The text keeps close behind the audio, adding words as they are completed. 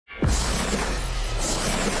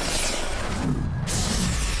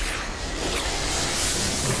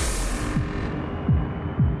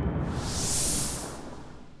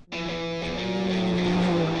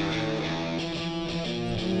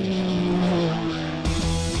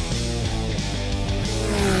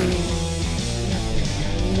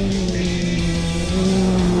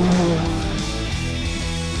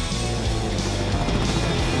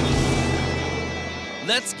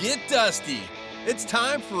Let's get dusty. It's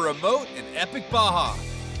time for remote and epic Baja.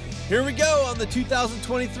 Here we go on the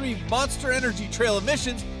 2023 Monster Energy Trail of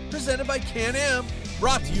Missions presented by Can-AM,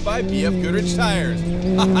 brought to you by BFGOODRICH Tires.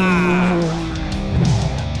 Ha ha!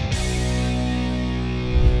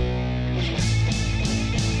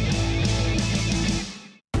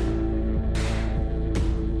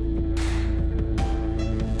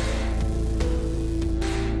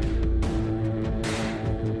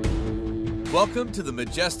 Welcome to the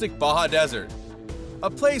majestic Baja Desert,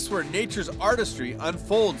 a place where nature's artistry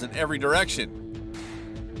unfolds in every direction.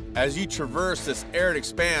 As you traverse this arid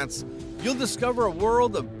expanse, you'll discover a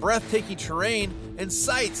world of breathtaking terrain and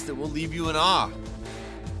sights that will leave you in awe.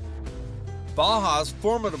 Baja's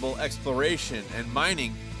formidable exploration and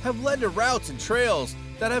mining have led to routes and trails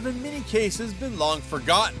that have in many cases been long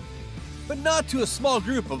forgotten, but not to a small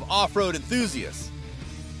group of off-road enthusiasts.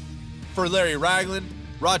 For Larry Ragland,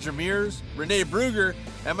 Roger Mears, Renee Brugger,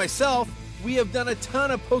 and myself, we have done a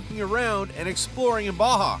ton of poking around and exploring in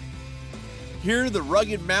Baja. Here, the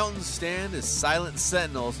rugged mountains stand as silent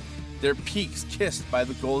sentinels, their peaks kissed by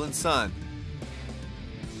the golden sun.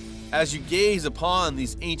 As you gaze upon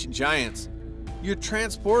these ancient giants, you're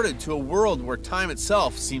transported to a world where time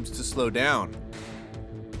itself seems to slow down.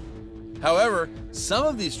 However, some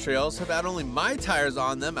of these trails have had only my tires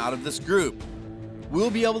on them out of this group. We'll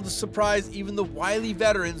be able to surprise even the wily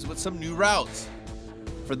veterans with some new routes.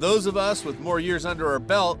 For those of us with more years under our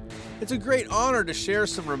belt, it's a great honor to share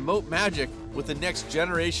some remote magic with the next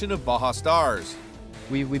generation of Baja stars.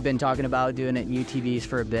 We've been talking about doing it in UTVs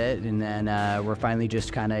for a bit, and then we're finally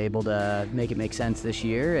just kind of able to make it make sense this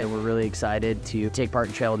year, and we're really excited to take part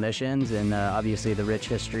in trail missions and obviously the rich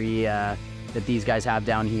history that these guys have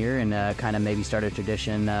down here, and kind of maybe start a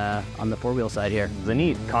tradition on the four-wheel side here. It's a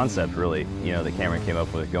neat concept, really, that Cameron came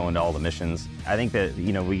up with, going to all the missions. I think that,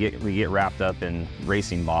 we get wrapped up in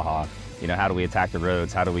racing Baja. How do we attack the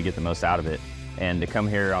roads? How do we get the most out of it? And to come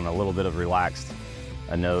here on a little bit of relaxed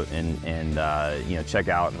note and check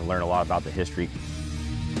out and learn a lot about the history.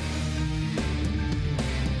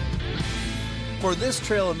 For this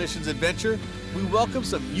Trail of Missions adventure, we welcome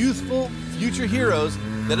some youthful future heroes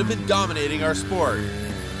that have been dominating our sport.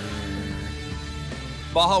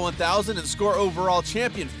 Baja 1000 and score overall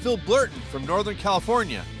champion Phil Blurton from Northern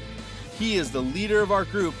California. He is the leader of our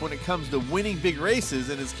group when it comes to winning big races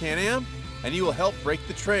in his Can-Am, and he will help break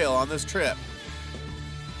the trail on this trip.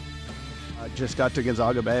 I just got to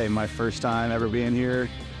Gonzaga Bay, my first time ever being here.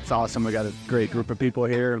 It's awesome. We got a great group of people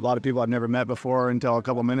here. A lot of people I've never met before until a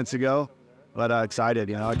couple minutes ago. But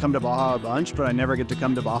excited, I come to Baja a bunch, but I never get to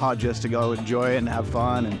come to Baja just to go enjoy it and have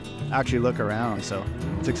fun and actually look around. So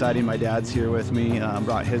it's exciting. My dad's here with me,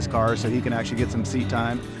 brought his car so he can actually get some seat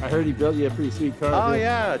time. I heard he built you a pretty sweet car. Oh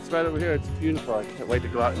yeah, it's right over here. It's beautiful. I can't wait to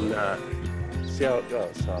go out and see how it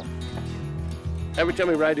goes. So every time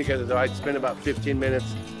we ride together, though, I spend about 15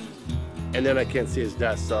 minutes, and then I can't see his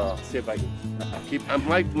dust. So I'll see if I can keep.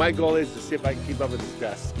 My goal is to see if I can keep up with his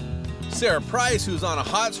dust. Sarah Price, who's on a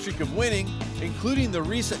hot streak of winning, including the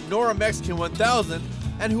recent Nora Mexican 1000,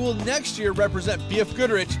 and who will next year represent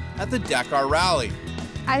BFGOODRICH at the Dakar Rally.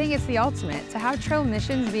 I think it's the ultimate. To have trail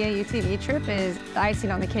missions via UTV trip is the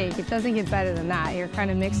icing on the cake. It doesn't get better than that. You're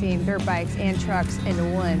kind of mixing dirt bikes and trucks into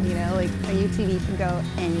one, like a UTV can go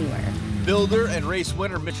anywhere. Builder and race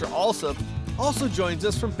winner Mitchell Alsop also joins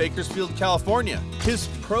us from Bakersfield, California. His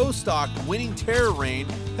pro stock winning Terror Reign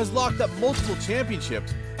has locked up multiple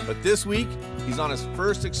championships, but this week he's on his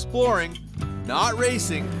first exploring, not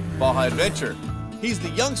racing, Baja adventure. He's the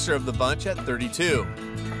youngster of the bunch at 32.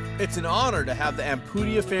 It's an honor to have the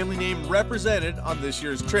Ampudia family name represented on this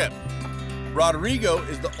year's trip. Rodrigo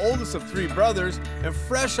is the oldest of three brothers and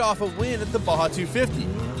fresh off a win at the Baja 250.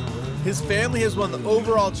 His family has won the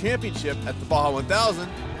overall championship at the Baja 1000,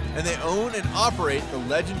 and they own and operate the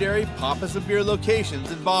legendary Pampas of Beer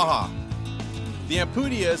locations in Baja. The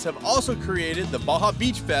Ampudias have also created the Baja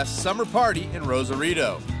Beach Fest summer party in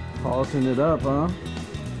Rosarito. Polishing it up, huh?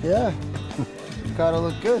 Yeah, gotta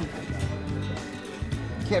look good.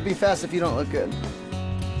 Can't be fast if you don't look good.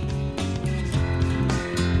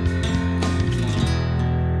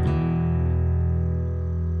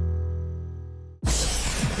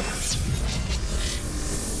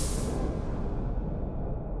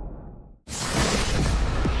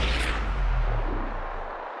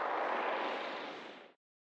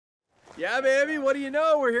 Yeah, baby, what do you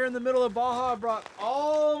know? We're here in the middle of Baja. I brought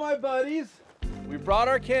all my buddies. We brought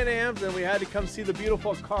our Can-Ams, and we had to come see the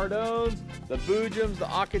beautiful Cardones, the Boojums, the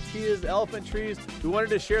Acatillas, the Elephant Trees. We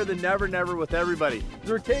wanted to share the Never Never with everybody.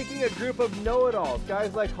 We're taking a group of know-it-alls,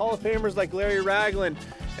 guys like Hall of Famers like Larry Ragland,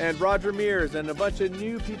 and Roger Mears, and a bunch of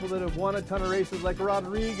new people that have won a ton of races like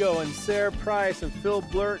Rodrigo and Sarah Price and Phil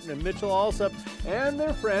Blurton and Mitchell Alsop and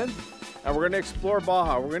their friends. And we're going to explore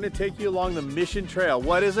Baja. We're going to take you along the Mission Trail.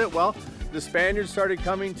 What is it? Well, the Spaniards started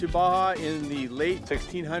coming to Baja in the late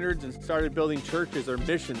 1600s and started building churches or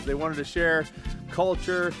missions. They wanted to share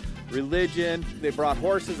culture, religion. They brought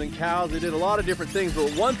horses and cows. They did a lot of different things, but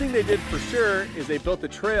one thing they did for sure is they built a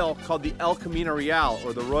trail called the El Camino Real,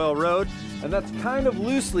 or the Royal Road, and that's kind of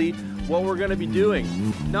loosely what we're going to be doing.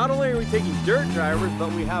 Not only are we taking dirt drivers,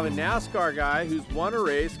 but we have a NASCAR guy who's won a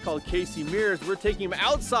race called Casey Mears. We're taking him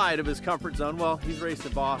outside of his comfort zone. Well, he's raced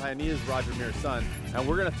at Baja, and he is Roger Mears' son, and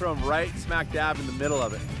we're going to throw him right smack dab in the middle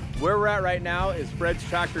of it. Where we're at right now is Fred's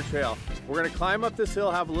Tractor Trail. We're going to climb up this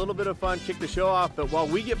hill, have a little bit of fun, kick the show off, but while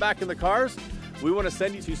we get back in the cars, we want to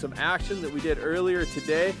send you to some action that we did earlier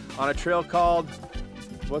today on a trail called,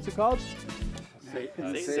 what's it called? St.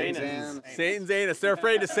 Zanas. They're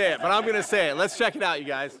afraid to say it, but I'm going to say it. Let's check it out, you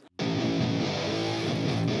guys.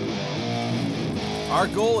 Our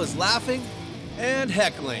goal is laughing and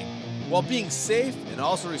heckling while being safe and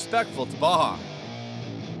also respectful to Baja.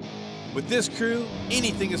 With this crew,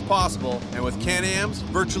 anything is possible, and with Can-Ams,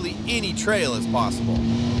 virtually any trail is possible.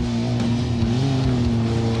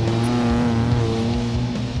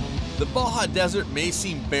 The Baja Desert may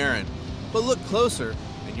seem barren, but look closer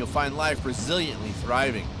and you'll find life resiliently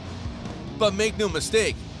thriving. But make no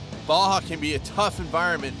mistake, Baja can be a tough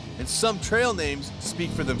environment, and some trail names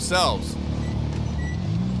speak for themselves.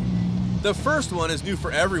 The first one is new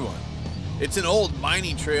for everyone. It's an old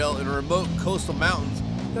mining trail in a remote coastal mountains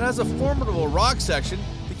that has a formidable rock section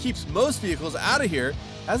that keeps most vehicles out of here,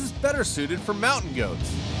 as it's better suited for mountain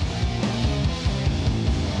goats.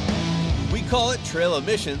 We call it Trail of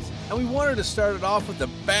Missions, and we wanted to start it off with a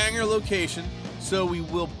banger location, so we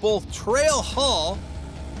will both trail haul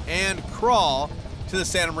and crawl to the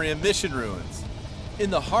Santa Maria Mission ruins. In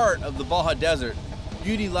the heart of the Baja Desert,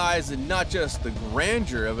 beauty lies in not just the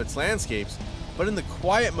grandeur of its landscapes, but in the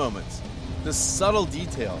quiet moments, the subtle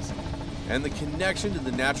details, and the connection to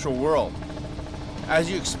the natural world. As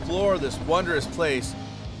you explore this wondrous place,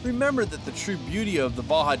 remember that the true beauty of the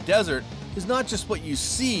Baja Desert is not just what you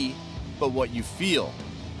see, but what you feel.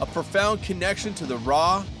 A profound connection to the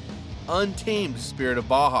raw, untamed spirit of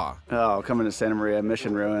Baja. Oh, coming to Santa Maria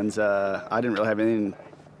Mission Ruins, I didn't really have anything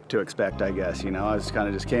to expect, I guess. You know, I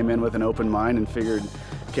just came in with an open mind and figured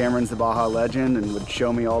Cameron's the Baja legend and would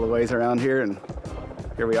show me all the ways around here, and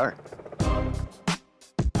here we are.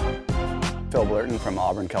 Phil Blurton from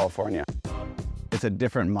Auburn, California. It's a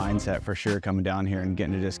different mindset for sure coming down here and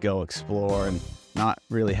getting to just go explore and not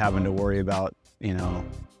really having to worry about, you know,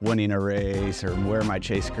 winning a race or where my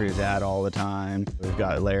chase crew's at all the time. We've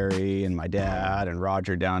got Larry and my dad and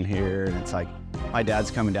Roger down here, and it's like my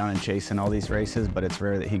dad's coming down and chasing all these races, but it's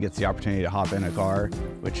rare that he gets the opportunity to hop in a car,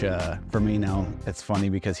 which for me now, it's funny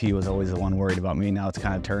because he was always the one worried about me. Now it's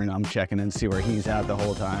kind of turned, I'm checking and see where he's at the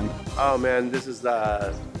whole time. Oh man, this is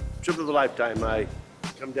the trip of a lifetime. I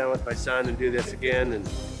come down with my son and do this again, and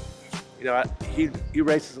you know, he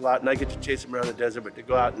races a lot, and I get to chase him around the desert, but to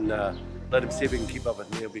go out and let him see if he can keep up with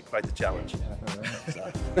me, it'll be quite the challenge.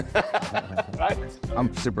 Right?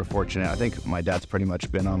 I'm super fortunate. I think my dad's pretty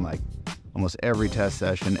much been on like almost every test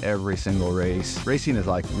session, every single race. Racing has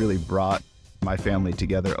like really brought my family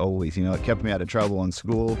together always. You know, it kept me out of trouble in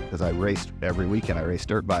school because I raced every weekend. I raced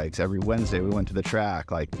dirt bikes. Every Wednesday we went to the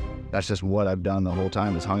track. Like, that's just what I've done the whole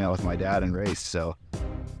time, is hung out with my dad and raced. So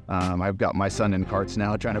I've got my son in karts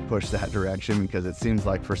now, trying to push that direction, because it seems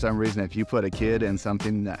like for some reason if you put a kid in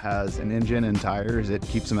something that has an engine and tires, it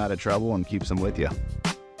keeps them out of trouble and keeps them with you.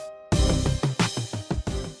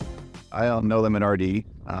 I know them at RD,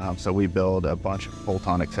 so we build a bunch of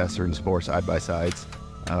bolt-on accessories for side-by-sides,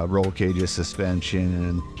 roll cages, suspension,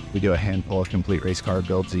 and we do a handful of complete race car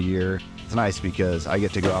builds a year. It's nice because I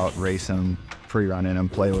get to go out, race them, pre-run in them,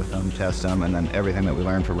 play with them, test them, and then everything that we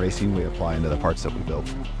learn from racing we apply into the parts that we build.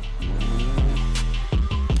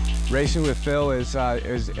 Racing with Phil is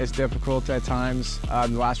difficult at times. The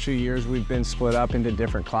last few years we've been split up into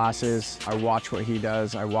different classes. I watch what he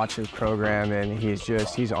does, I watch his program, and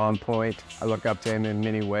he's on point. I look up to him in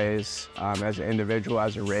many ways, as an individual,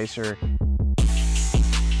 as a racer.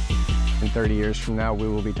 In 30 years from now, we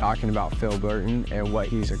will be talking about Phil Blurton and what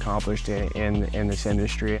he's accomplished in this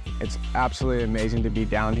industry. It's absolutely amazing to be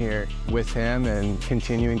down here with him and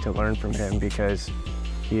continuing to learn from him, because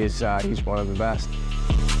he's one of the best.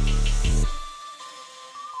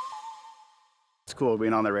 It's cool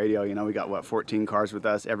being on the radio. You know, we got, what, 14 cars with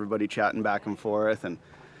us, everybody chatting back and forth, and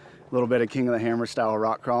a little bit of King of the Hammer style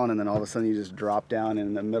rock crawling, and then all of a sudden you just drop down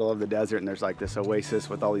in the middle of the desert and there's like this oasis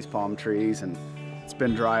with all these palm trees, and It's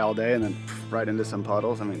been dry all day and then right into some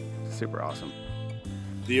puddles. I mean, super awesome.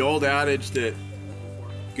 The old adage that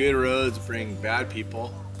good roads bring bad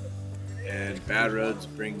people and bad roads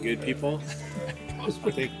bring good people. I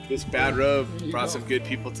think this bad road brought some good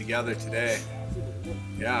people together today.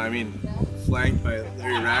 Yeah, I mean, flanked by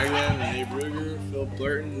Larry Ragland, Renee Brugger, Phil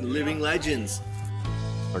Blurton, living legends.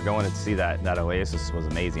 We're going to see that oasis was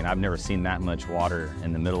amazing. I've never seen that much water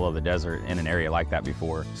in the middle of the desert in an area like that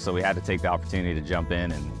before. So we had to take the opportunity to jump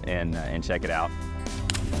in and check it out.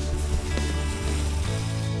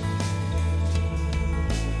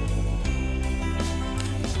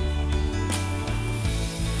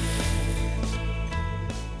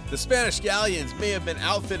 The Spanish galleons may have been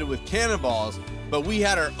outfitted with cannonballs, but we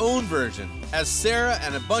had our own version, as Sarah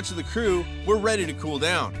and a bunch of the crew were ready to cool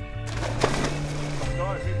down.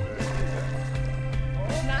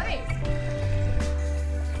 Nice.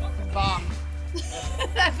 Bomb.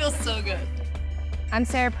 That feels so good. I'm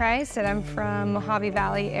Sarah Price, and I'm from Mojave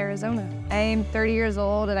Valley, Arizona. I am 30 years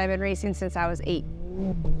old, and I've been racing since I was 8.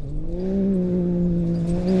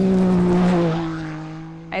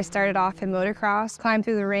 I started off in motocross, climbed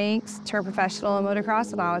through the ranks, turned professional in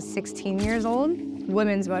motocross when I was 16 years old.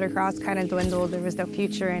 Women's motocross kind of dwindled. There was no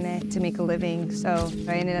future in it to make a living. So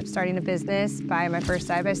I ended up starting a business, buying my first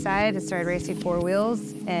side-by-side, and started racing 4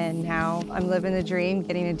 wheels. And now I'm living the dream,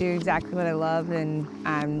 getting to do exactly what I love, and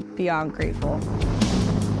I'm beyond grateful.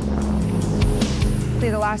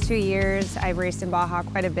 The last few years, I've raced in Baja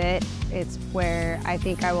quite a bit. It's where I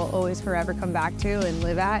think I will always forever come back to and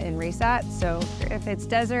live at and race at. So if it's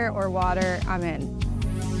desert or water, I'm in.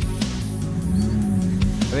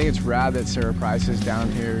 I think it's rad that Sarah Price is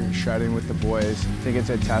down here shredding with the boys. I think it's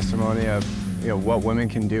a testimony of what women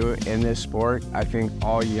can do in this sport. I think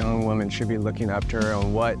all young women should be looking up to her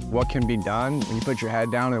on what can be done when you put your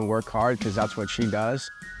head down and work hard, because that's what she does.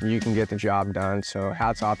 You can get the job done. So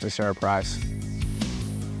hats off to Sarah Price.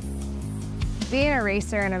 Being a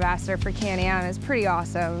racer and ambassador for Can-AM is pretty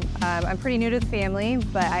awesome. I'm pretty new to the family,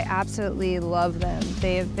 but I absolutely love them.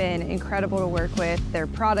 They have been incredible to work with. Their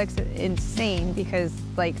product's insane because,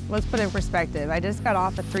 let's put it in perspective. I just got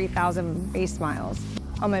off of 3,000 race miles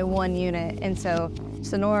on my 1 unit, and so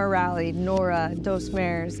Sonora Rally, Nora, Dos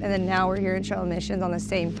Mares, and then now we're here in Trail Missions on the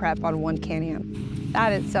same prep on 1 Can-AM.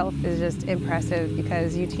 That itself is just impressive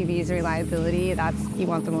because UTV's reliability, you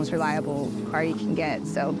want the most reliable car you can get.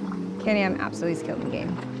 So Can-AM absolutely skilled the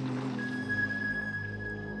game.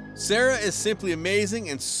 Sarah is simply amazing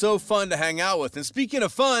and so fun to hang out with. And speaking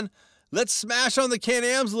of fun, let's smash on the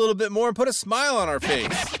Can-Ams a little bit more and put a smile on our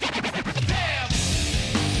face.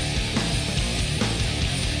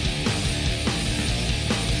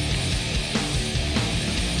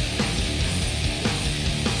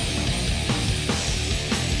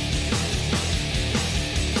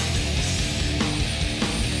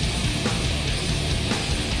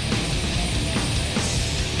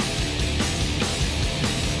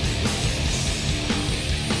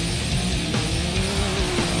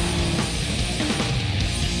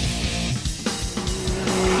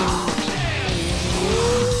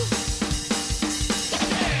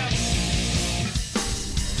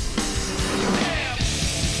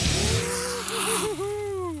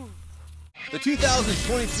 The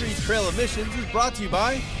 2023 Trail of Missions is brought to you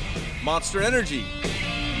by Monster Energy,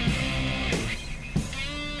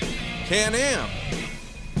 Can-Am,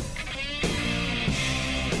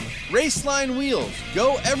 Raceline Wheels,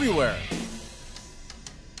 go everywhere,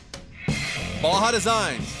 Baja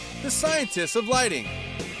Designs, the scientists of lighting,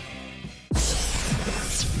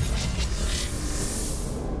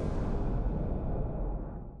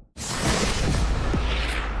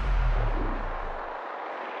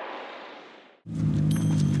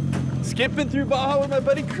 skipping through Baja with my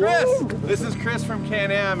buddy Chris. Woo! This is Chris from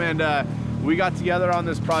Can-Am, and we got together on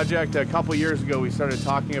this project a couple years ago. We started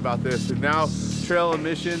talking about this, and now Trail of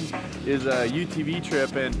Missions is a UTV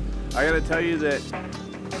trip, and I gotta tell you that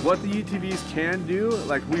what the UTVs can do,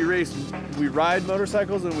 like we ride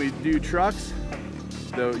motorcycles and we do trucks.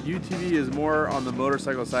 The UTV is more on the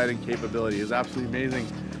motorcycle side and capability. It's absolutely amazing.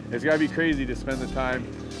 It's gotta be crazy to spend the time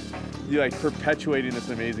perpetuating this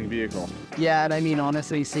amazing vehicle. Yeah, and I mean,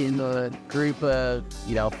 honestly, seeing the group of,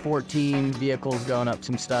 14 vehicles going up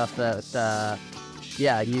some stuff that,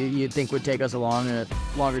 you'd think would take us a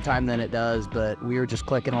longer time than it does, but we were just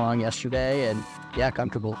clicking along yesterday, and yeah,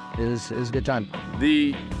 comfortable. It was a good time.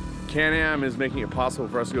 The Can-Am is making it possible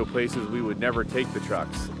for us to go places we would never take the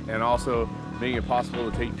trucks, and also making it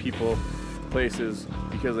possible to take people places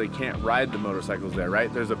because they can't ride the motorcycles there,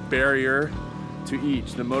 right? There's a barrier to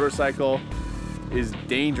each. The motorcycle is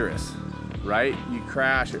dangerous, right? You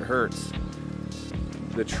crash, it hurts.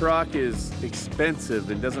 The truck is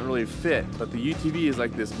expensive and doesn't really fit, but the UTV is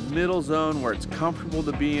like this middle zone where it's comfortable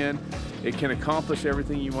to be in. It can accomplish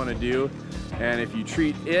everything you want to do, and if you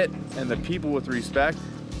treat it and the people with respect,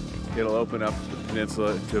 it'll open up the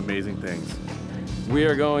peninsula to amazing things. We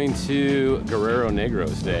are going to Guerrero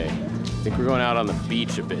Negros Day. I think we're going out on the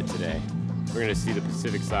beach a bit today. We're going to see the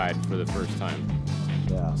Pacific side for the first time.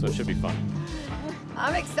 Yeah. So it should be fun.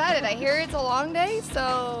 I'm excited. I hear it's a long day,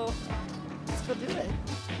 so let's go do it.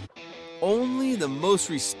 Only the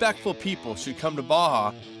most respectful people should come to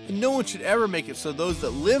Baja, and no one should ever make it so those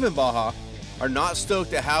that live in Baja are not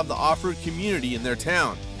stoked to have the off-road community in their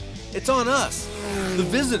town. It's on us, the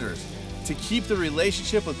visitors, to keep the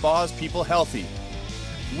relationship with Baja's people healthy.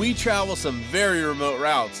 We travel some very remote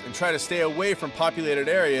routes and try to stay away from populated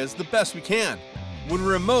areas the best we can. When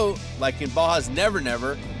we're remote, like in Baja's Never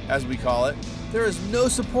Never, as we call it, there is no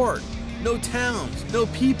support, no towns, no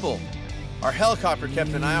people. Our helicopter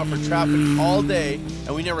kept an eye out for traffic all day,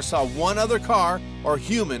 and we never saw one other car or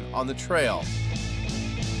human on the trail.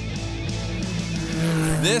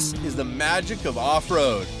 This is the magic of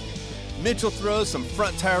off-road. Mitchell throws some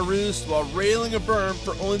front tire roost while railing a berm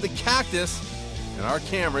for only the cactus and our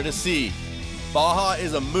camera to see. Baja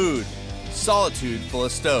is a mood, solitude full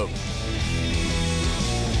of stoke.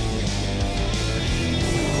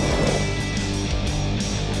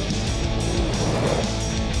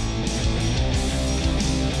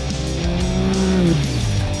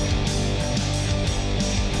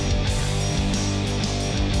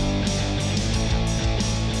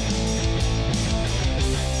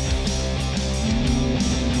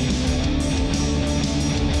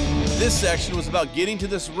 This section was about getting to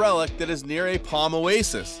this relic that is near a palm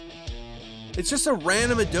oasis. It's just a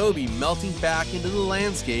random adobe melting back into the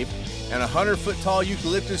landscape and a 100-foot tall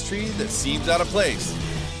eucalyptus tree that seems out of place.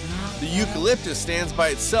 The eucalyptus stands by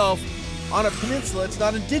itself on a peninsula it's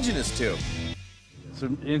not indigenous to. It's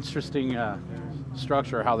an interesting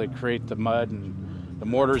structure, how they create the mud and the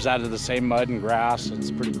mortar's out of the same mud and grass.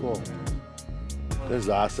 It's pretty cool. This is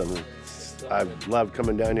awesome. I love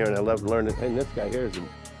coming down here and I love learning. And this guy here is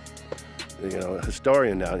a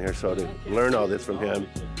historian down here, so to learn all this from him.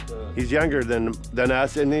 He's younger than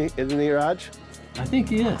us, isn't he, Raj? I think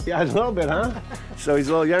he is. Yeah, a little bit, huh? So he's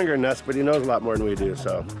a little younger than us, but he knows a lot more than we do,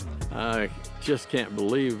 so. I just can't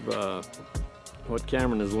believe what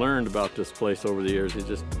Cameron has learned about this place over the years.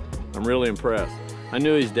 I'm really impressed. I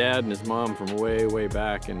knew his dad and his mom from way, way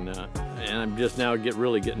back, and I'm just now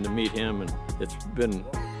really getting to meet him, and it's been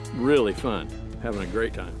really fun, having a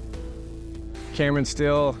great time. Cameron's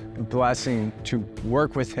still a blessing to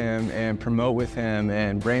work with him and promote with him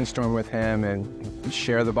and brainstorm with him and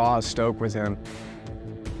share the Baja stoke with him.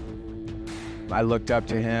 I looked up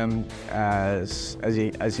to him as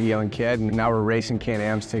a young kid, and now we're racing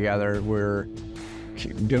Can-Ams together. We're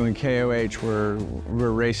doing KOH, we're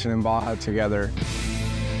racing in Baja together.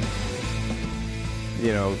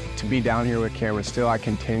 You know, to be down here with Cameron still, I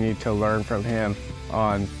continue to learn from him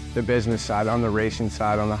on the business side, on the racing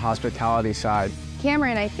side, on the hospitality side.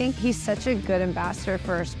 Cameron, I think he's such a good ambassador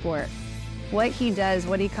for our sport. What he does,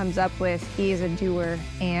 what he comes up with, he is a doer,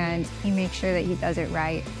 and he makes sure that he does it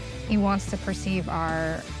right. He wants to perceive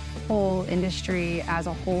our whole industry as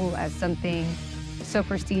a whole as something so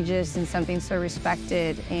prestigious and something so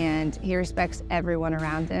respected, and he respects everyone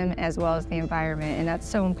around him as well as the environment, and that's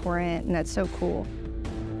so important and that's so cool.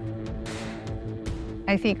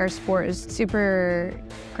 I think our sport is super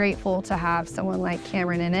grateful to have someone like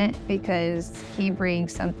Cameron in it because he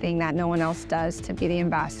brings something that no one else does to be the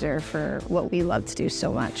ambassador for what we love to do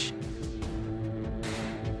so much.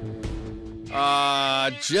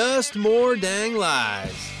 Just more dang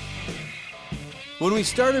lies. When we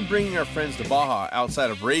started bringing our friends to Baja outside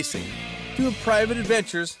of racing, doing private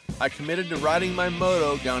adventures, I committed to riding my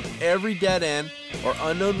moto down every dead end or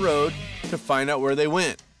unknown road to find out where they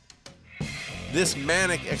went. This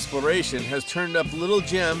manic exploration has turned up little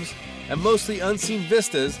gems and mostly unseen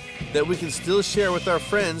vistas that we can still share with our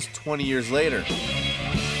friends 20 years later.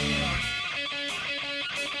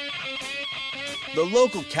 The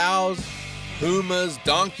local cows, pumas,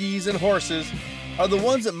 donkeys, and horses are the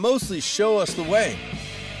ones that mostly show us the way,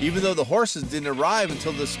 even though the horses didn't arrive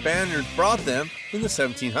until the Spaniards brought them in the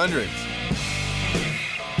 1700s.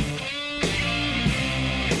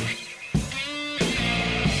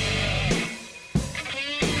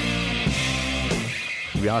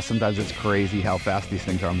 To be honest, sometimes it's crazy how fast these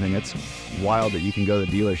things are. I mean, it's wild that you can go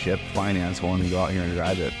to the dealership, finance one, and go out here and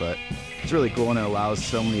drive it, but it's really cool, and it allows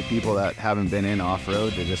so many people that haven't been in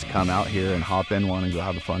off-road to just come out here and hop in one and go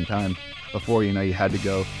have a fun time. Before, you know, you had to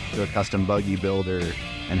go to a custom buggy builder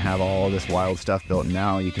and have all this wild stuff built.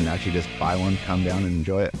 Now you can actually just buy one, come down and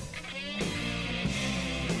enjoy it.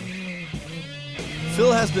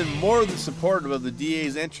 Phil has been more than supportive of the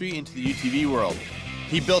DA's entry into the UTV world.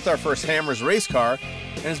 He built our first Hammers race car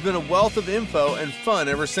and has been a wealth of info and fun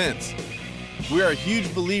ever since. We are a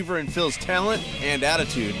huge believer in Phil's talent and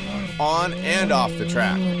attitude, on and off the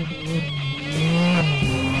track.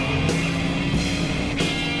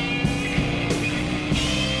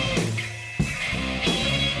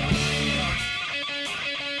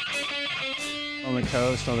 On the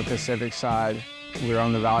coast, on the Pacific side, we're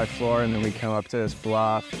on the valley floor, and then we come up to this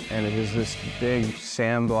bluff, and it is this big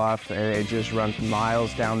sand bluff, and it just runs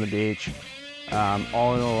miles down the beach,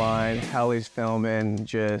 all in a line, helis filming,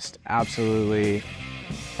 just absolutely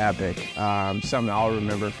epic. Something I'll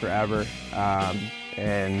remember forever,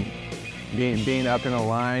 and being up in a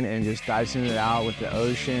line and just dicing it out with the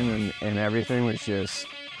ocean and everything was just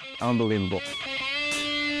unbelievable.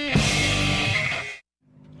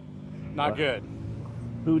 Not good.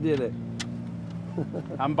 Who did it?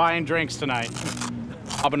 I'm buying drinks tonight.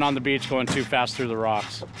 I've been on the beach going too fast through the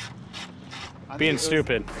rocks. Being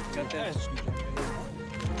stupid.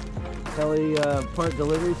 Heli part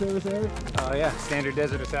delivery service there? Oh yeah, standard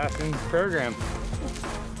Desert Assassin program.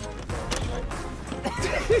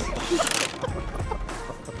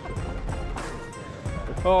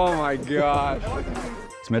 Oh my gosh.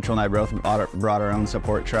 Mitchell and I both brought our own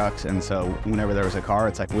support trucks, and so whenever there was a car,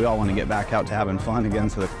 it's like we all want to get back out to having fun again,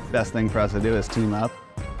 so the best thing for us to do is team up,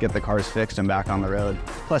 get the cars fixed and back on the road.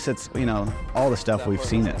 Plus it's, you know, all the stuff we've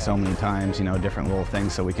seen it so many times, you know, different little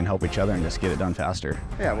things so we can help each other and just get it done faster.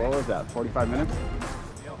 Yeah, what was that, 45 minutes?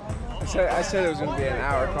 I said it was going to be an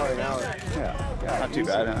hour, probably an hour. Yeah, not too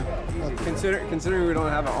bad, huh? Considering we don't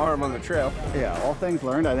have an arm on the trail. Yeah, all things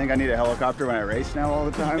learned. I think I need a helicopter when I race now all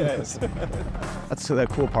the time. Yes. That's the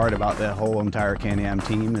cool part about the whole entire Can-AM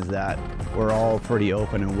team is that we're all pretty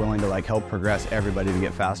open and willing to like help progress everybody to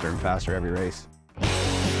get faster and faster every race.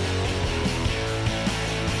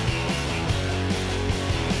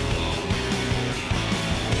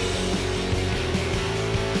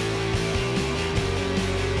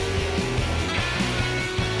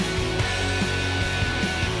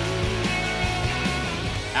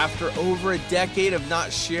 After over a decade of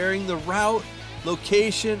not sharing the route,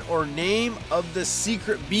 location, or name of the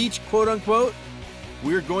secret beach, quote unquote,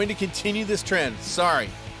 we're going to continue this trend. Sorry.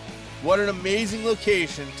 What an amazing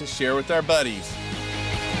location to share with our buddies.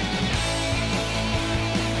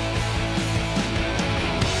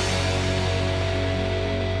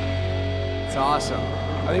 It's awesome.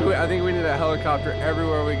 I think we need a helicopter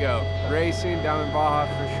everywhere we go. Racing down in Baja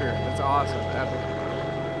for sure. That's awesome. Epic.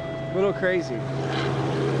 A little crazy.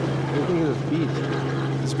 What do you think of this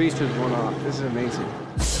beach? This beach is one off. This is amazing.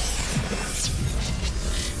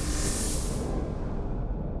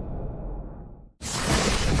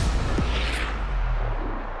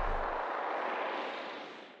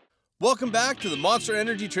 Welcome back to the Monster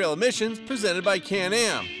Energy Trail Emissions presented by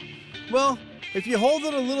Can-Am. Well, if you hold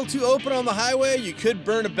it a little too open on the highway, you could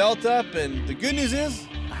burn a belt up, and the good news is,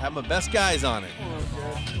 I have my best guys on it.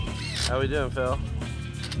 How we doing, Phil?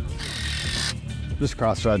 Just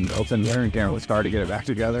cross-threading belts in there and Garen was starting to get it back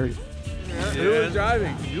together. Yeah. Who was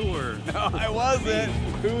driving? You were. No, I wasn't.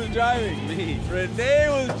 Who was driving? Me. Renee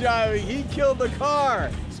was driving. He killed the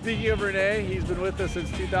car. Speaking of Renee, he's been with us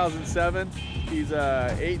since 2007. He's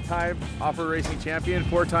a 8-time off-road racing champion,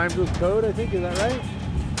 4 times with code, I think. Is that right?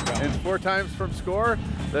 Yeah. And 4 times from score.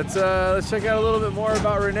 Let's check out a little bit more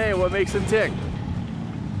about Renee. What makes him tick?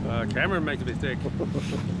 Cameron makes me tick.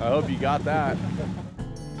 I hope you got that.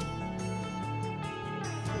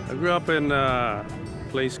 I grew up in a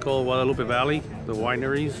place called Guadalupe Valley, the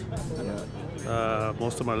wineries.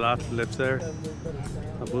 Most of my life lives there.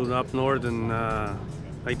 I moved up north in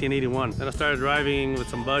 1981. Then I started driving with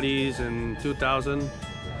some buddies in 2000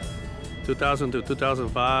 to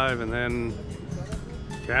 2005, and then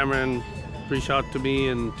Cameron reached out to me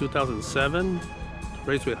in 2007,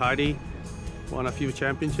 raced with Heidi, won a few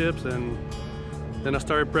championships, and then I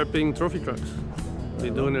started prepping trophy trucks.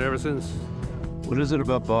 Been doing it ever since. What is it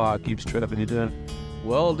about Baja keeps trapping you doing?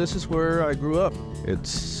 Well, this is where I grew up.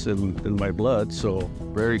 It's in my blood, so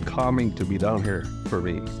very calming to be down here for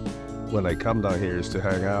me. When I come down here is to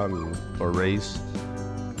hang out or race,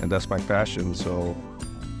 and that's my passion, so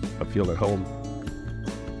I feel at home.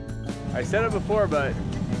 I said it before, but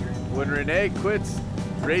when Renee quits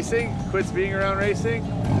racing, quits being around racing,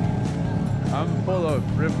 I'm full of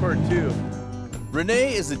ripcord too.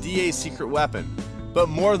 Renee is the DA's secret weapon, but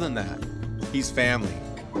more than that, he's family.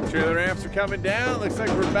 Trailer ramps are coming down. Looks like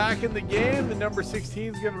we're back in the game. The number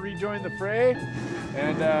 16 is going to rejoin the fray.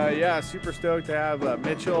 And yeah, super stoked to have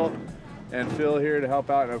Mitchell and Phil here to help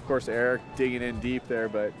out. And of course, Eric digging in deep there.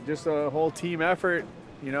 But just a whole team effort.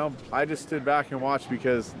 You know, I just stood back and watched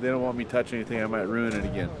because they don't want me touching anything. I might ruin it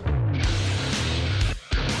again.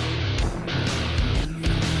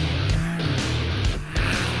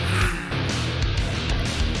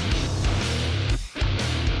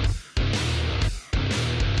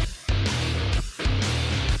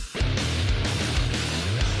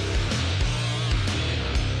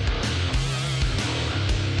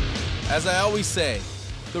 As I always say,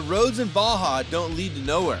 the roads in Baja don't lead to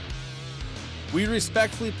nowhere. We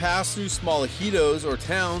respectfully pass through small ejidos or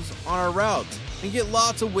towns on our routes and get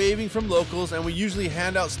lots of waving from locals, and we usually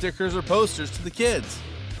hand out stickers or posters to the kids.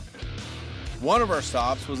 One of our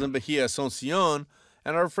stops was in Baja Asuncion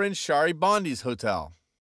and our friend Shari Bondi's hotel.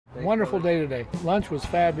 Wonderful day today. Lunch was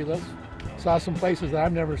fabulous. Saw some places that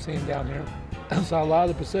I've never seen down here. Saw a lot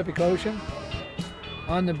of the Pacific Ocean.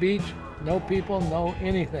 On the beach, no people, no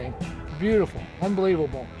anything. Beautiful,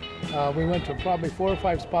 unbelievable. We went to probably 4 or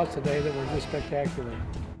 5 spots today that were just spectacular.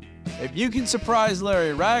 If you can surprise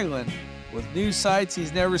Larry Ragland with new sights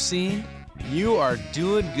he's never seen, you are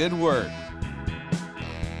doing good work.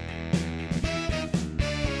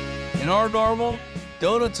 In our normal,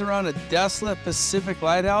 donuts around a desolate Pacific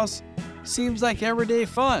lighthouse seems like everyday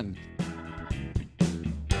fun.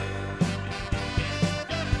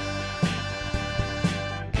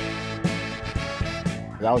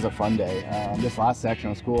 That was a fun day. This last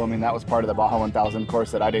section was cool. I mean, that was part of the Baja 1000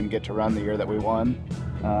 course that I didn't get to run the year that we won.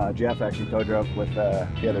 Jeff actually co-drove with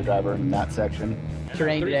the other driver in that section.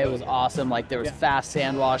 Terrain today was awesome. Like there was fast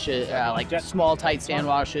sand washes, like small tight sand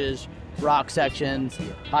washes, rock sections,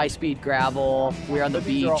 high-speed gravel. We were on the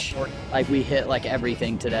beach. Like we hit like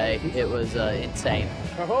everything today. It was insane.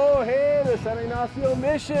 Oh, hey, the San Ignacio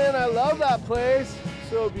Mission. I love that place.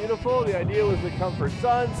 So beautiful. The idea was to come for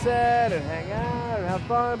sunset and hang out and have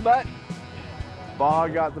fun, but Baja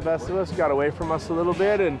got the best of us, got away from us a little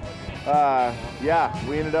bit, and yeah,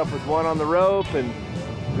 we ended up with one on the rope and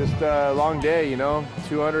just a long day, you know,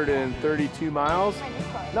 232 miles.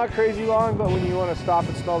 Not crazy long, but when you want to stop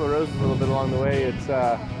and smell the roses a little bit along the way, it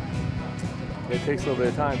takes a little bit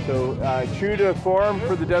of time. So true to form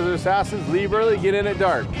for the Desert Assassins, leave early, get in at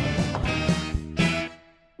dark.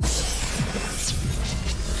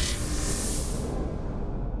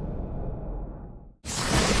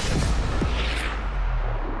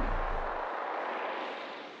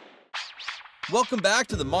 Welcome back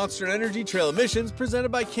to the Monster Energy Trail of Missions presented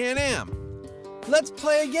by Can-AM. Let's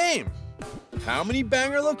play a game. How many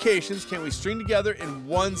banger locations can we string together in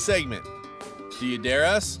one segment? Do you dare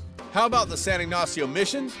us? How about the San Ignacio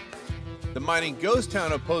Mission, the mining ghost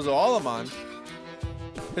town of Pozo Alemán,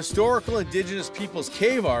 historical indigenous peoples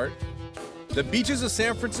cave art, the beaches of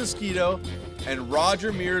San Francisco, and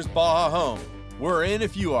Roger Muir's Baja home? We're in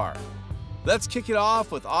if you are. Let's kick it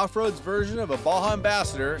off with Off-Road's version of a Baja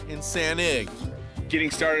Ambassador in San Ig. Getting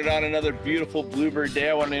started on another beautiful bluebird day,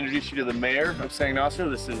 I want to introduce you to the mayor of San Ignacio.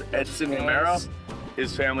 This is Edson Romero.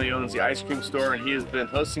 His family owns the ice cream store, and he has been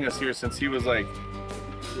hosting us here since he was like,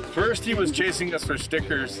 first he was chasing us for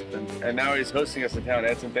stickers, and now he's hosting us in town.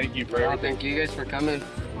 Edson, thank you for everything. Thank you guys for coming.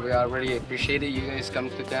 We really appreciate it. You guys come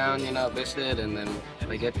to town, you know, visit, and then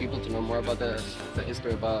like get people to know more about the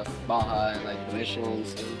history about Baja and like the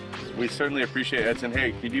missions. We certainly appreciate it, Edson.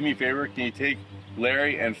 Hey, can you do me a favor? Can you take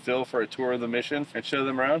Larry and Phil for a tour of the mission and show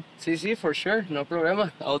them around? Sí, for sure. No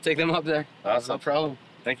problema. I'll take them up there. Awesome. No problem.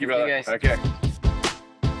 Thank you, brother. Thank you guys. Okay.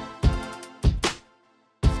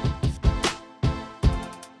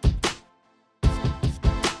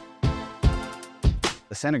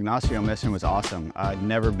 The San Ignacio mission was awesome. I'd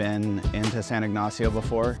never been into San Ignacio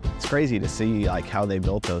before. It's crazy to see like how they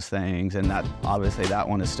built those things, and that obviously that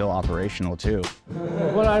one is still operational too.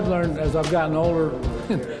 What I've learned as I've gotten older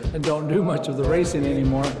and don't do much of the racing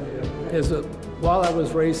anymore is that while I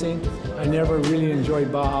was racing, I never really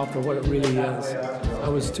enjoyed Baja for what it really is. I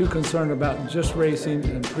was too concerned about just racing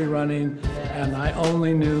and pre-running, and I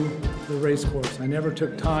only knew the race course. I never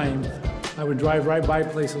took time. I would drive right by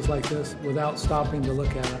places like this without stopping to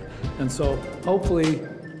look at it. And so hopefully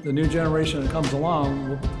the new generation that comes along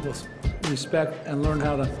will respect and learn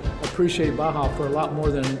how to appreciate Baja for a lot more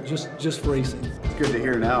than just racing. It's good to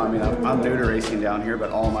hear now. I mean, I'm new to racing down here,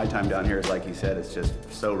 but all my time down here is, like you said, it's just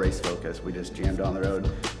so race focused. We just jammed on the road.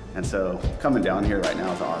 And so coming down here right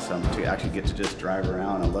now is awesome to actually get to just drive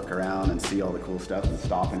around and look around and see all the cool stuff and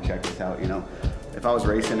stop and check this out, you know. If I was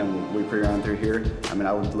racing and we pre-ran through here, I mean,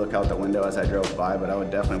 I would look out the window as I drove by, but I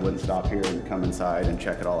definitely wouldn't stop here and come inside and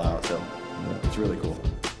check it all out. So It's really cool.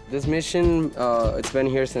 This mission, it's been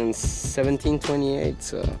here since 1728,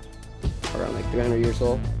 so around like 300 years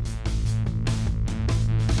old.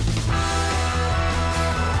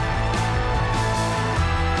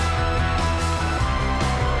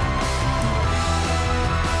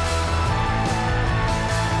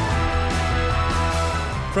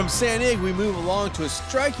 From San Ig, we move along to a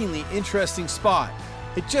strikingly interesting spot.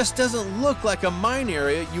 It just doesn't look like a mine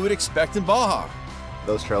area you would expect in Baja.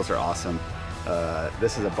 Those trails are awesome.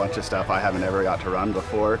 This is a bunch of stuff I haven't ever got to run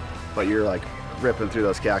before, but you're like ripping through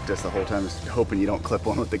those cactus the whole time, just hoping you don't clip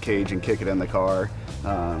one with the cage and kick it in the car.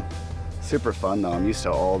 Super fun though. I'm used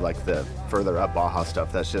to all like the further up Baja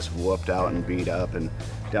stuff that's just whooped out and beat up, and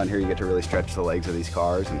down here you get to really stretch the legs of these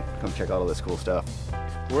cars and come check out all this cool stuff.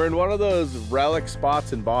 We're in one of those relic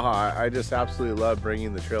spots in Baja. I just absolutely love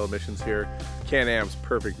bringing the trail emissions here. Can-Am's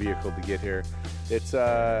perfect vehicle to get here. It's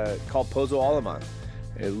called Pozo Alemán.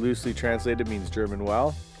 It loosely translated means German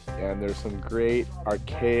well, and there's some great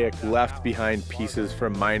archaic left behind pieces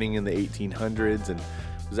from mining in the 1800s, and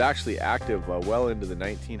was actually active well into the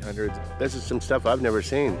 1900s. This is some stuff I've never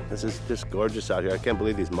seen. This is just gorgeous out here. I can't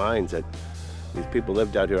believe these mines that these people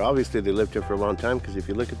lived out here. Obviously they lived here for a long time, because if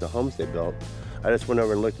you look at the homes they built, I just went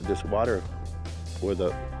over and looked at this water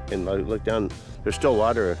and I looked down, there's still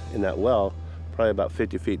water in that well, probably about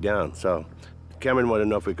 50 feet down. So Cameron wanted to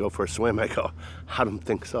know if we'd go for a swim. I go, I don't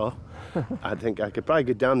think so. I think I could probably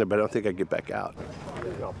get down there, but I don't think I'd get back out.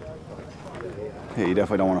 Yeah, you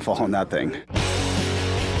definitely don't want to fall in that thing.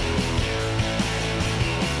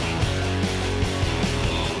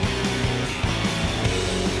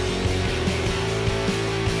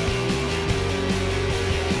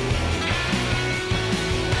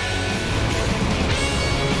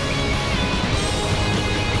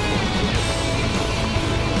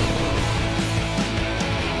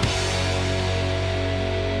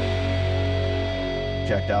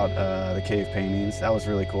 Checked out the cave paintings. That was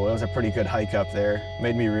really cool. It was a pretty good hike up there.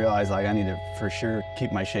 Made me realize like I need to for sure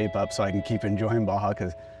keep my shape up so I can keep enjoying Baja,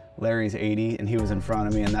 because Larry's 80 and he was in front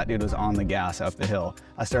of me and that dude was on the gas up the hill.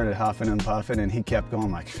 I started huffing and puffing and he kept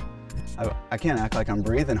going like, I can't act like I'm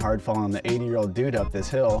breathing hard following the 80-year-old dude up this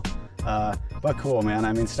hill. But cool, man.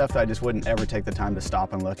 I mean, stuff that I just wouldn't ever take the time to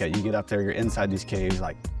stop and look at. You get up there, you're inside these caves,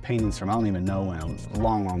 like paintings from I don't even know when, a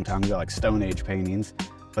long, long time ago, like Stone Age paintings.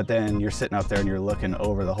 But then you're sitting up there and you're looking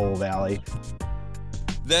over the whole valley.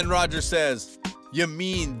 Then Roger says, "You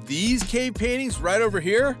mean these cave paintings right over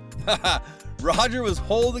here?" Roger was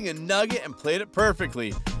holding a nugget and played it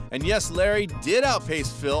perfectly. And yes, Larry did outpace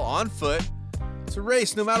Phil on foot. It's a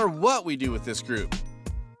race no matter what we do with this group.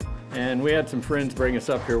 And we had some friends bring us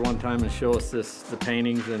up here one time and show us the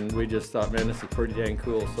paintings, and we just thought, man, this is pretty dang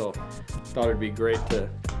cool. So thought it'd be great to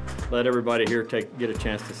let everybody here get a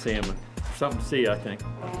chance to see them. Something to see, I think.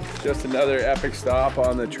 Just another epic stop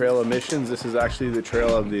on the Trail of Missions. This is actually the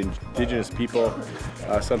trail of the indigenous people.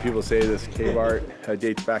 Some people say this cave art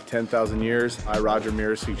dates back 10,000 years. Roger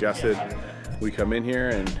Mears, suggested we come in here,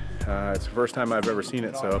 and it's the first time I've ever seen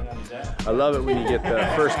it, so I love it when you get the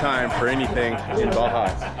first time for anything in Baja.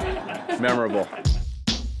 It's memorable.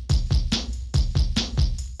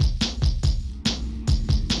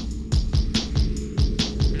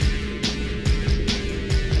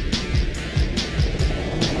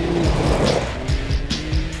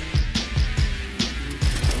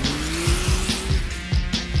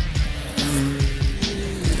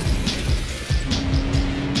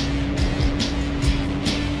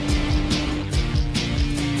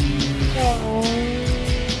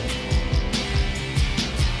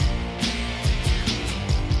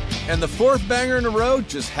 And the fourth banger in a row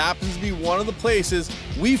just happens to be one of the places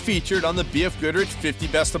we featured on the BF Goodrich 50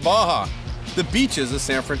 Best of Baja, the beaches of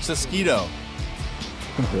San Francisco.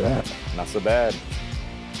 Look at that. Not so bad.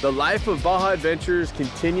 The life of Baja Adventures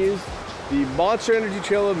continues. The Monster Energy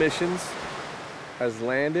Trail of Missions has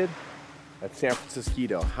landed at San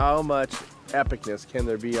Francisco. How much epicness can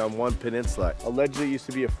there be on one peninsula? Allegedly, it used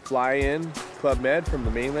to be a fly-in Club Med from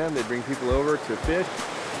the mainland. They bring people over to fish,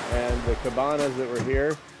 and the cabanas that were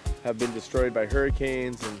here have been destroyed by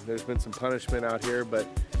hurricanes, and there's been some punishment out here, but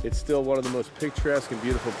it's still one of the most picturesque and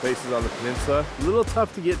beautiful places on the peninsula. A little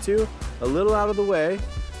tough to get to, a little out of the way,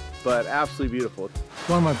 but absolutely beautiful. It's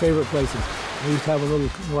one of my favorite places. I used to have a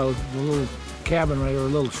little cabin right, or a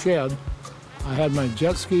little shed. I had my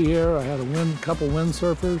jet ski here, I had a couple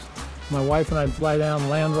windsurfers. My wife and I'd fly down,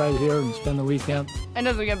 land right here, and spend the weekend. It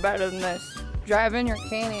doesn't get better than this. Driving your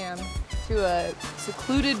Can-Am to a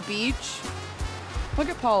secluded beach. Look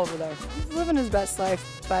at Paul over there. He's living his best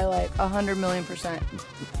life. by like 100,000,000%.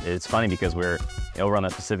 It's funny because we're over on the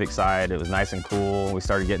Pacific side. It was nice and cool. We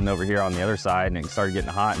started getting over here on the other side, and it started getting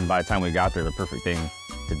hot. And by the time we got there, the perfect thing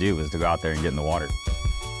to do was to go out there and get in the water.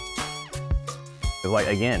 It's like,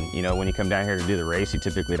 again, you know, when you come down here to do the race, you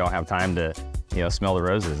typically don't have time to, you know, smell the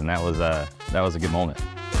roses, and that was a good moment.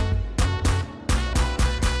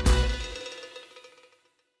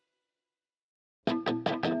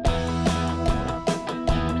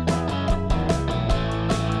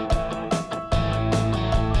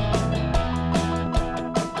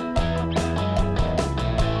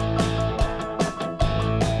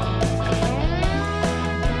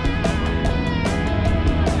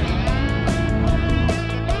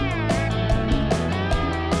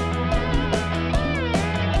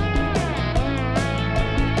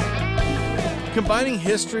 Combining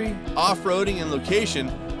history, off-roading, and location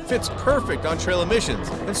fits perfect on trail emissions,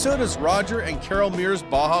 and so does Roger and Carol Muir's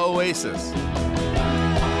Baja Oasis.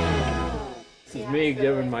 This is me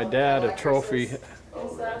giving my dad a trophy.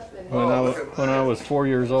 When I was 4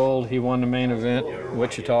 years old, he won the main event,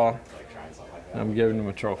 Wichita. I'm giving him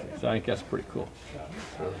a trophy, so I think that's pretty cool.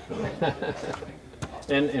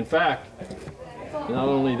 And in fact, not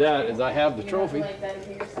only that, is I have the trophy,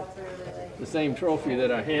 the same trophy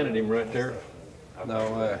that I handed him right there.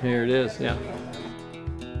 No way. Here it is, yeah.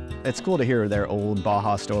 It's cool to hear their old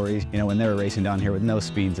Baja stories, you know, when they were racing down here with no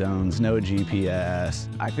speed zones, no GPS.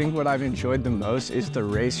 I think what I've enjoyed the most is the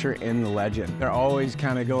racer and the legend. They're always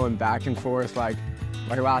kind of going back and forth. Like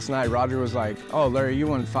last night, Roger was like, oh, Larry, you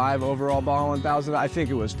won 5 overall Baja 1000. I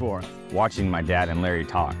think it was 4. Watching my dad and Larry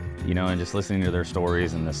talk, you know, and just listening to their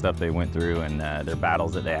stories and the stuff they went through and their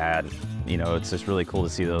battles that they had, you know, it's just really cool to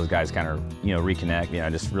see those guys kind of, you know, reconnect. You know,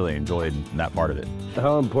 I just really enjoyed that part of it.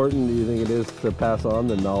 How important do you think it is to pass on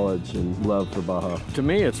the knowledge and love for Baja? To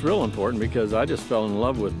me, it's real important because I just fell in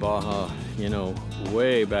love with Baja, you know,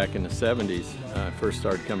 way back in the 70s. I first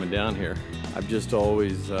started coming down here. I've just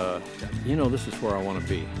always, you know, this is where I want to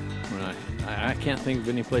be. When I can't think of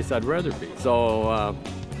any place I'd rather be. So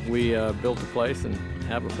we built a place and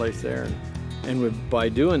have a place there. And by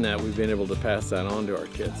doing that, we've been able to pass that on to our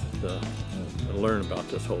kids to learn about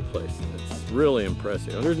this whole place. It's really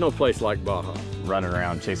impressive. There's no place like Baja. Running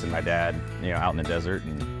around chasing my dad, you know, out in the desert,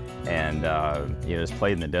 and you know, just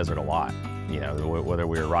played in the desert a lot. You know, whether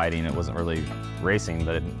we were riding, it wasn't really racing,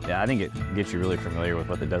 but I think it gets you really familiar with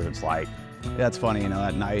what the desert's like. Yeah, it's funny, you know,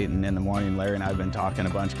 at night and in the morning, Larry and I have been talking a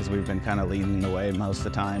bunch because we've been kind of leading the way most of the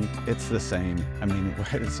time. It's the same. I mean,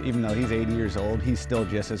 even though he's 80 years old, he's still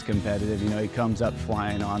just as competitive. You know, he comes up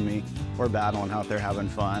flying on me. We're battling out there having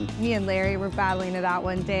fun. Me and Larry were battling it out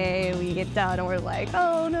one day. We get done and we're like,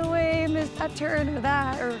 oh, no way, I missed that turn or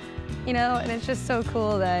that, or, you know, and it's just so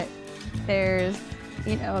cool that there's,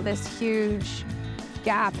 you know, this huge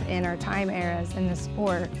gap in our time eras in the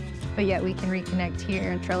sport. But yet we can reconnect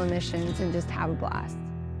here in trail emissions and just have a blast.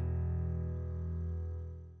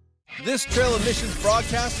 This trail emissions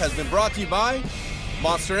broadcast has been brought to you by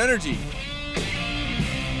Monster Energy,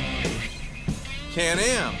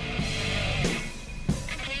 Can-AM,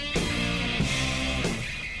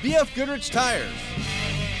 BFGOODRICH Tires,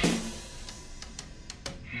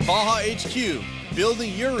 Baja HQ,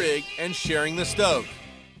 building your rig and sharing the stoke.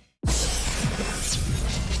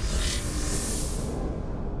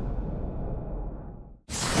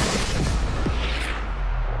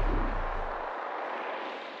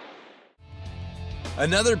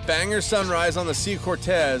 Another banger sunrise on the Sea of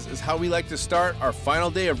Cortez is how we like to start our final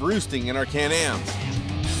day of roosting in our Can-Ams.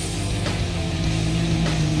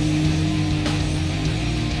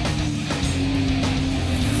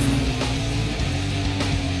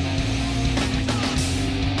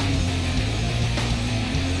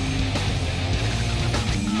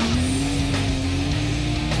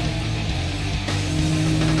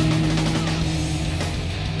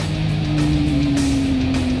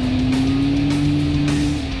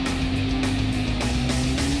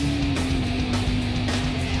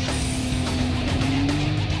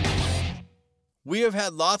 We have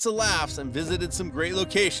had lots of laughs and visited some great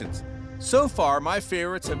locations. So far, my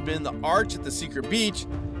favorites have been the Arch at the Secret Beach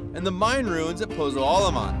and the mine ruins at Pozo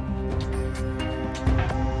Alemán.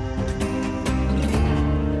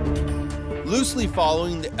 Loosely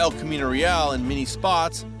following the El Camino Real and mini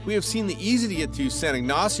spots, we have seen the easy-to-get-to San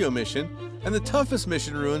Ignacio mission and the toughest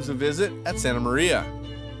mission ruins to visit at Santa Maria.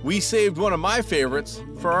 We saved one of my favorites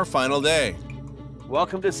for our final day.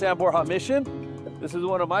 Welcome to San Borja Mission. This is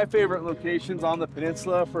one of my favorite locations on the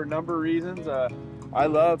peninsula for a number of reasons. I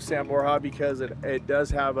love San Borja because it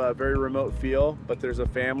does have a very remote feel, but there's a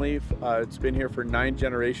family, it's been here for 9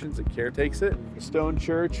 generations that caretakes it. The stone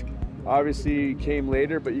church, obviously came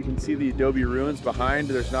later, but you can see the adobe ruins behind.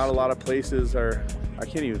 There's not a lot of places, or I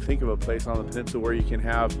can't even think of a place on the peninsula where you can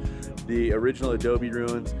have the original adobe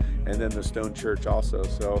ruins and then the stone church also.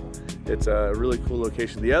 So it's a really cool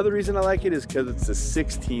location. The other reason I like it is because it's the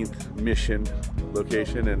 16th mission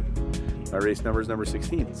location, and my race number is number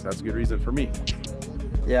 16, so that's a good reason for me.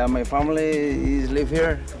 Yeah, my family is live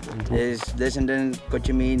here. Is descendant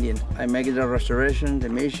Cochimi Indian. I make the restoration, the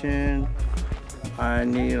mission. I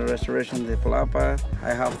need a restoration the Palapa.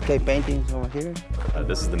 I have cave paintings over here.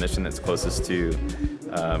 This is the mission that's closest to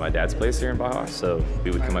my dad's place here in Baja, so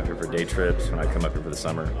we would come up here for day trips when I'd come up here for the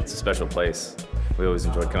summer. It's a special place. We always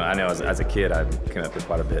enjoyed coming. I know as a kid I'd come up here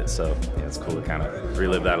quite a bit, so yeah, it's cool to kind of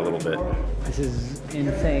relive that a little bit. This is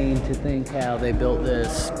insane to think how they built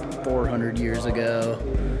this 400 years ago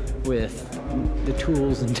with the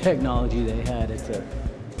tools and technology they had. It's a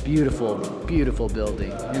beautiful, beautiful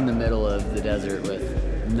building in the middle of the desert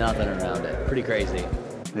with nothing around it. Pretty crazy.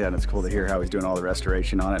 Yeah, and it's cool to hear how he's doing all the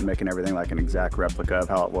restoration on it and making everything like an exact replica of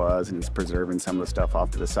how it was, and he's preserving some of the stuff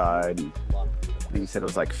off to the side. And I think he said it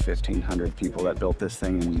was like 1,500 people that built this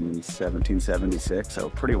thing in 1776, so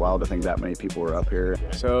pretty wild to think that many people were up here.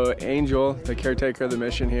 So Angel, the caretaker of the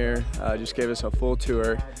mission here, just gave us a full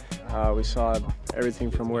tour. We saw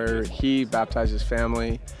everything from where he baptized his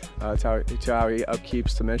family to how he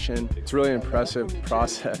upkeeps the mission. It's a really impressive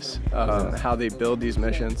process, how they build these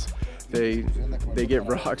missions. They get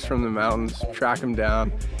rocks from the mountains, track them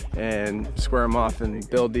down, and square them off and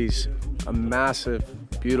build these massive,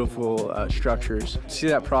 beautiful structures. See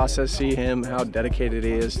that process, see him, how dedicated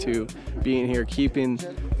he is to being here, keeping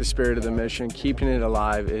the spirit of the mission, keeping it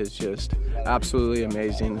alive is just absolutely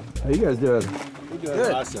amazing. How you guys doing? We're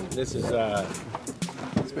doing awesome. This is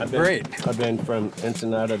it's been great. I've been from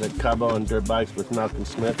Ensenada to Cabo on dirt bikes with Malcolm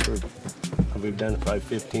Smith. We've done it probably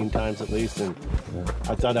 15 times at least, and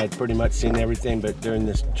I thought I'd pretty much seen everything, but during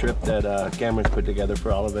this trip that Cameron's put together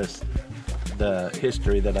for all of us, the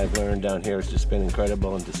history that I've learned down here has just been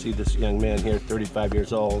incredible, and to see this young man here, 35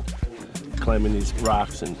 years old, climbing these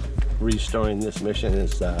rocks and restoring this mission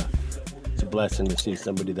is it's a blessing to see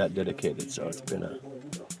somebody that dedicated. So it's been a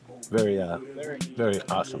very, very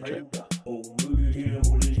awesome trip.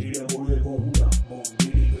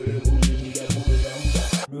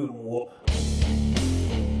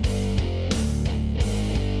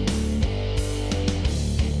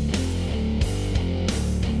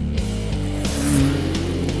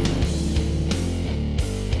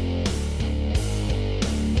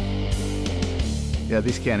 Yeah,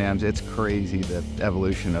 these Can-Ams, it's crazy the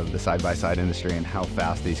evolution of the side-by-side industry and how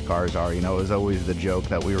fast these cars are. You know, it was always the joke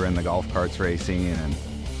that we were in the golf carts racing and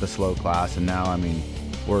the slow class, and now, I mean,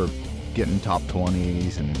 we're getting top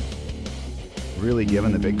 20s and really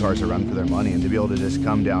giving the big cars a run for their money. And to be able to just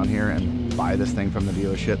come down here and buy this thing from the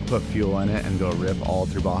dealership, put fuel in it, and go rip all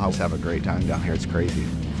through Baja, just have a great time down here. It's crazy.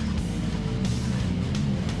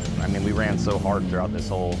 I mean, we ran so hard throughout this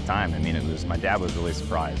whole time. I mean, my dad was really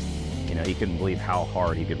surprised. You know, he couldn't believe how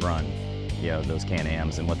hard he could run, you know, those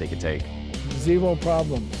Can-Ams and what they could take. Zero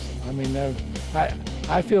problems. I mean,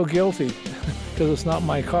 I feel guilty because it's not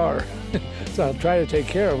my car. So I'll try to take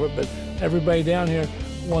care of it, but everybody down here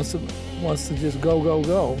wants to just go, go,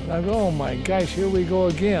 go. And I go, oh my gosh, here we go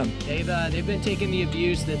again. They've been taking the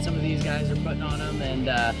abuse that some of these guys are putting on them,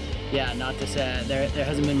 and yeah, not to say there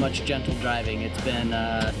hasn't been much gentle driving. It's been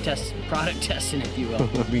product testing, if you will.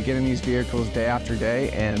 We get in these vehicles day after day,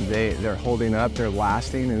 and they're holding up, they're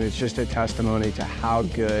lasting, and it's just a testimony to how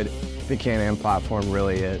good the Can-Am platform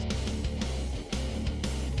really is.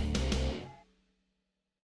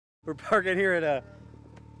 We're parking here at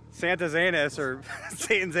Santa Zanis, or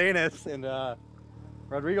St. Zanis, and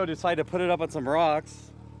Rodrigo decided to put it up on some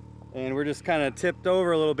rocks, and we're just kind of tipped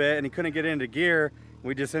over a little bit, and he couldn't get into gear.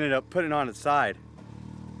 We just ended up putting it on its side.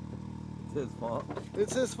 It's his fault.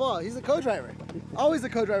 It's his fault. He's the co-driver. Always the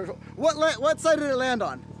co-driver. What side did it land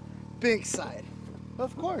on? Pink side.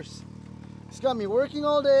 Of course. It's got me working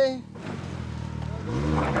all day.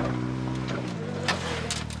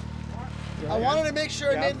 I wanted to make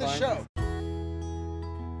sure I made the show.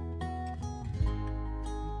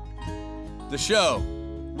 The show.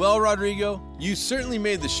 Well, Rodrigo, you certainly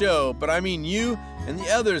made the show, but I mean you and the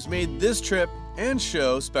others made this trip and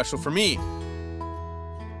show special for me.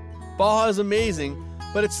 Baja is amazing,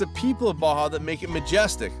 but it's the people of Baja that make it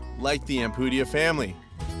majestic, like the Ampudia family.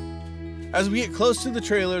 As we get close to the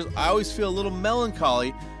trailers, I always feel a little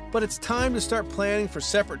melancholy, but it's time to start planning for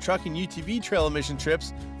separate truck and UTV trail mission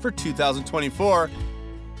trips for 2024,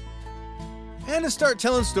 and to start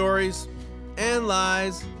telling stories and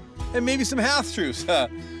lies and maybe some half-truths.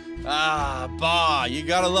 Baja, you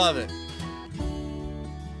gotta love it.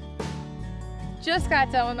 just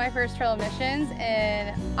got done with my first trail missions,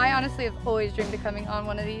 and I honestly have always dreamed of coming on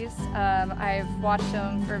one of these. I've watched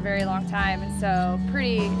them for a very long time, and so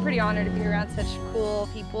pretty honored to be around such cool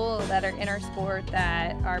people that are in our sport,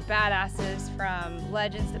 that are badasses, from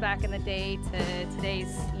legends to back in the day to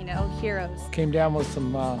today's, you know, heroes. Came down with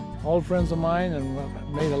some old friends of mine and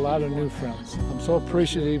made a lot of new friends. I'm so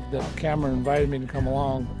appreciative that Cameron invited me to come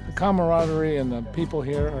along. The camaraderie and the people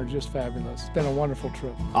here are just fabulous. It's been a wonderful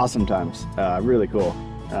trip. Awesome times, really cool.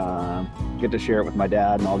 Get to share it with my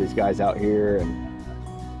dad and all these guys out here, and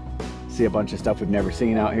see a bunch of stuff we've never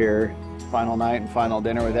seen out here. Final night and final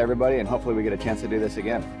dinner with everybody, and hopefully we get a chance to do this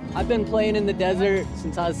again. I've been playing in the desert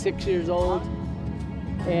since I was 6 years old,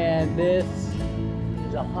 and this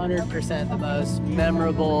is 100% the most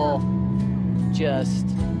memorable, just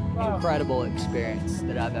incredible experience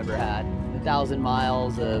that I've ever had. 1,000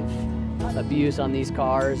 miles of abuse on these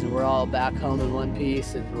cars, and we're all back home in one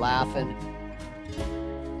piece and laughing.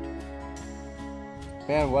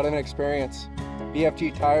 Man, what an experience.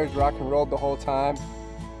 BFG tires rock and rolled the whole time.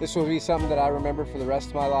 This will be something that I remember for the rest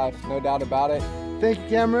of my life, no doubt about it. Thank you,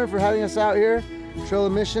 Cameron, for having us out here. Trail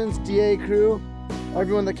of Missions, DA crew,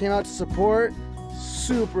 everyone that came out to support.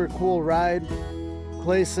 Super cool ride,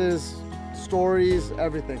 places, stories,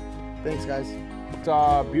 everything. Thanks, guys.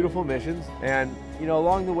 Saw beautiful missions, and you know,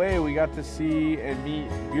 along the way we got to see and meet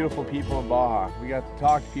beautiful people in Baja. We got to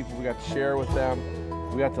talk to people, we got to share with them,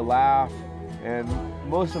 we got to laugh, and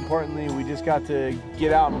most importantly, we just got to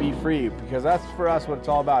get out and be free, because that's for us what it's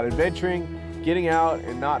all about. Adventuring, getting out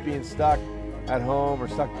and not being stuck at home or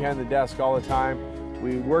stuck behind the desk all the time.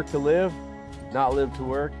 We work to live, not live to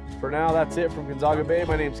work. For now, that's it from Gonzaga Bay.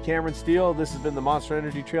 My name's Cameron Steele. This has been the Monster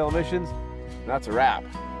Energy Trail of Missions, and that's a wrap.